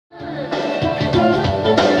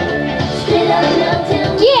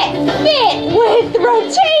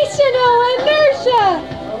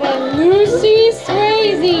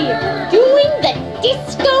Swayze, doing the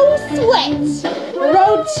disco sweat,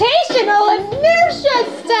 rotational inertia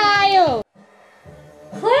style.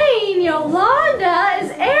 Playing Yolanda is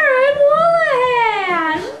ewolohan.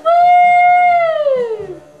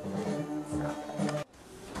 Woo!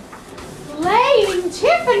 Playing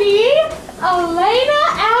Tiffany,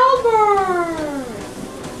 aalbert.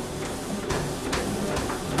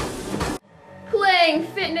 Playing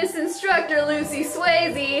fitness instructor lswayze,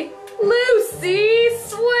 Swayze.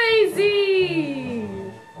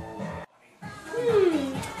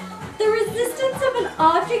 The resistance of an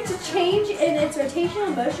object to change in its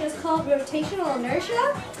rotational motion is called rotational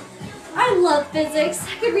inertia. I love physics.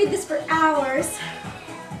 I could read this for hours.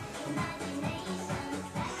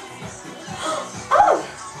 Oh!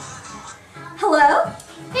 Hello?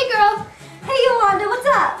 Hey girl. Hey Yolanda, what's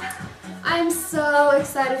up? I'm so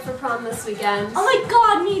excited for prom this weekend. Oh my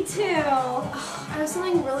god, me too. I have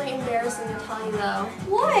something really embarrassing to tell you though.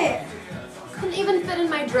 What? Couldn't even fit in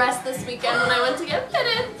my dress this weekend when I went to get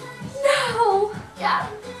fitted. No! Yeah.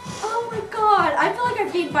 Oh my god, I feel like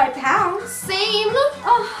I've gained 5 pounds. Same!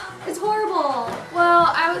 Oh, it's horrible.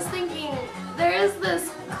 Well, I was thinking, there is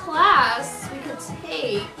this class we could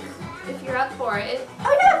take if you're up for it.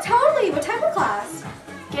 Oh yeah, totally. What type of class?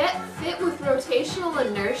 Get fit with rotational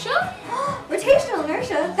inertia? Rotational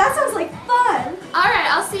inertia? That sounds like fun. Alright,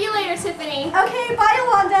 I'll see you later, Tiffany. Okay, bye,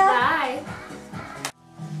 Yolanda. Bye.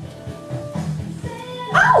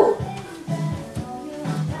 Oh!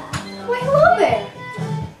 Why, hello there.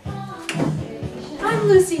 I'm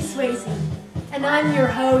lswayze, and I'm your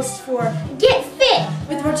host for Get Fit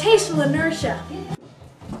with Rotational Inertia.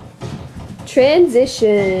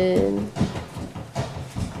 Transition.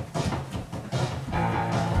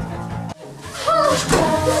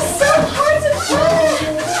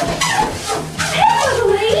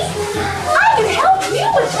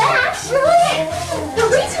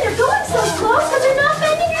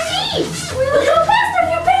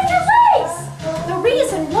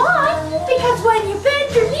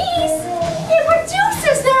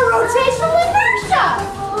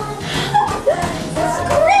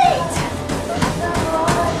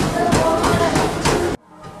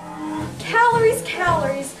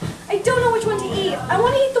 Calories. I don't know which one to eat. I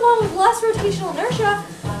want to eat the one with less rotational inertia,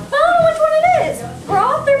 but I don't know which one it is.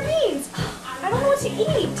 Broth or beans? I don't know what to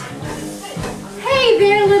eat. Hey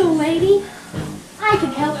there, little lady. I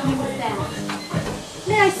can help you with that.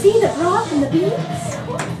 May I see the broth and the beans?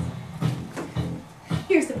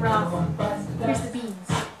 Here's the broth. Here's the beans.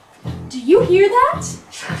 Do you hear that?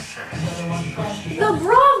 The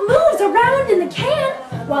broth moves around in the can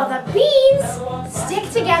while the beans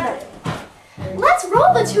stick together. Let's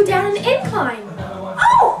roll the two down an incline.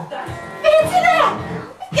 Oh! Fancy that!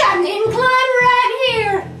 We've got an incline right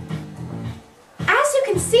here! As you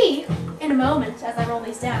can see, in a moment, as I roll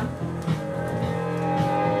these down,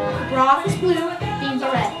 the broth is blue, beans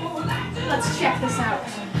are red. Let's check this out.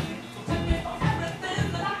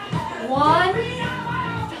 1,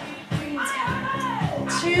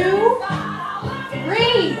 2,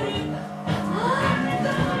 3.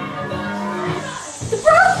 The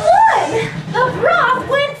broth won! The broth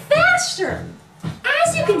went faster!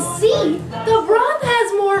 As you can see, the broth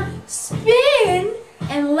has more spin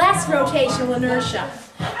and less rotational inertia.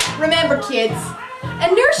 Remember kids,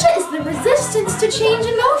 inertia is the resistance to change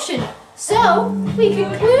in motion. So, we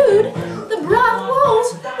conclude the broth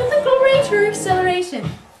rolls with a greater acceleration.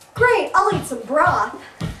 Great, I'll eat some broth.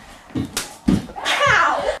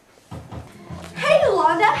 Ow! Hey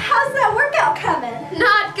Yolanda, how's that workout coming?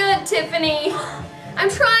 Not good, Tiffany. I'm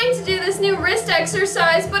trying to do this new wrist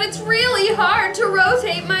exercise, but it's really hard to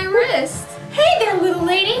rotate my wrist. Hey there, little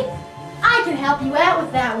lady. I can help you out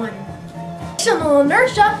with that one. Rotational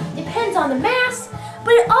inertia depends on the mass,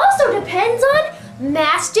 but it also depends on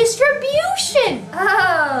mass distribution.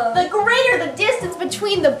 Oh. The greater the distance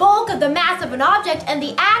between the bulk of the mass of an object and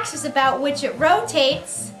the axis about which it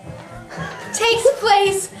rotates takes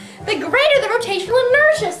place, the greater the rotational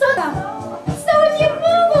inertia. So if you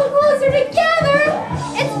move them closer together,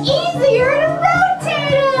 it's easier to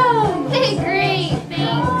rotate them! Hey, great,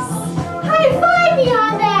 thanks. High five me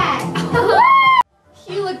on that!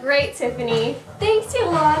 You look great, Tiffany. Thanks,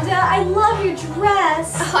 Yolanda. I love your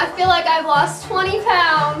dress. Oh, I feel like I've lost 20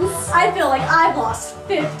 pounds. I feel like I've lost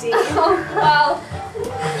 50. Oh, well,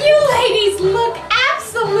 You ladies look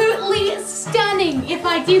absolutely stunning, if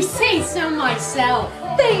I do say so myself.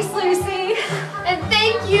 thanks, Lucy. And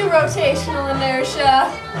thank you, rotational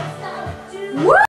inertia. Woo!